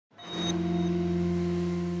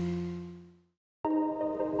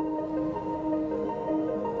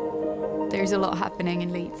There's a lot happening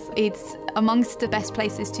in Leeds. It's amongst the best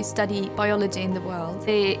places to study biology in the world.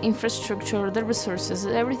 The infrastructure, the resources,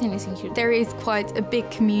 everything is in here. There is quite a big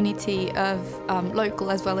community of local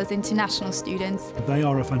as well as international students. They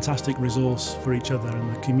are a fantastic resource for each other,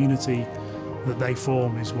 and the community that they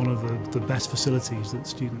form is one of the best facilities that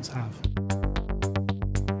students have.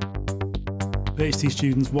 PhD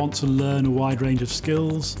students want to learn a wide range of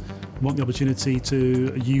skills, want the opportunity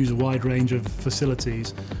to use a wide range of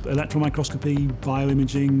facilities. Electron microscopy,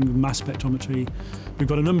 bioimaging, mass spectrometry. We've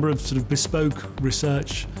got a number of sort of bespoke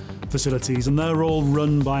research facilities, and they're all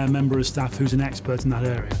run by a member of staff who's an expert in that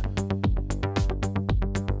area.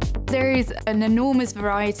 There is an enormous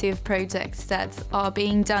variety of projects that are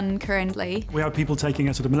being done currently. We have people taking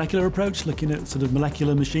a sort of molecular approach, looking at sort of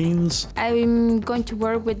molecular machines. I'm going to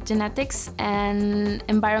work with genetics and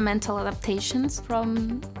environmental adaptations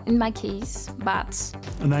from, in my case, bats.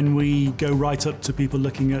 And then we go right up to people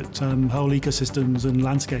looking at whole ecosystems and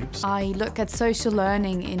landscapes. I look at social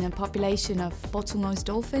learning in a population of bottlenose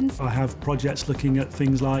dolphins. I have projects looking at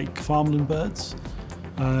things like farmland birds,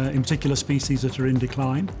 in particular species that are in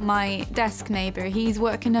decline. My desk neighbour, he's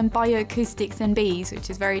working on bioacoustics and bees,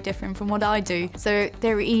 which is very different from what I do. So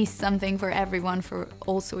there is something for everyone for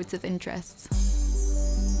all sorts of interests.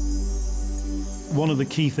 One of the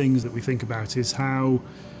key things that we think about is how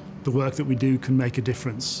the work that we do can make a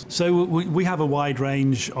difference. So we have a wide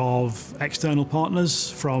range of external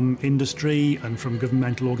partners from industry and from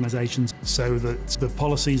governmental organisations, so that the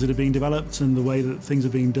policies that are being developed and the way that things are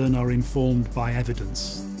being done are informed by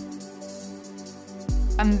evidence.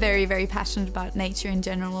 I'm very, very passionate about nature in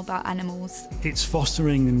general, about animals. It's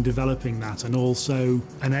fostering and developing that, and also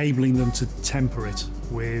enabling them to temper it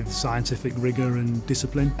with scientific rigour and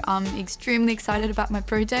discipline. I'm extremely excited about my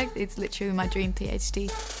project. It's literally my dream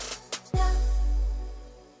PhD.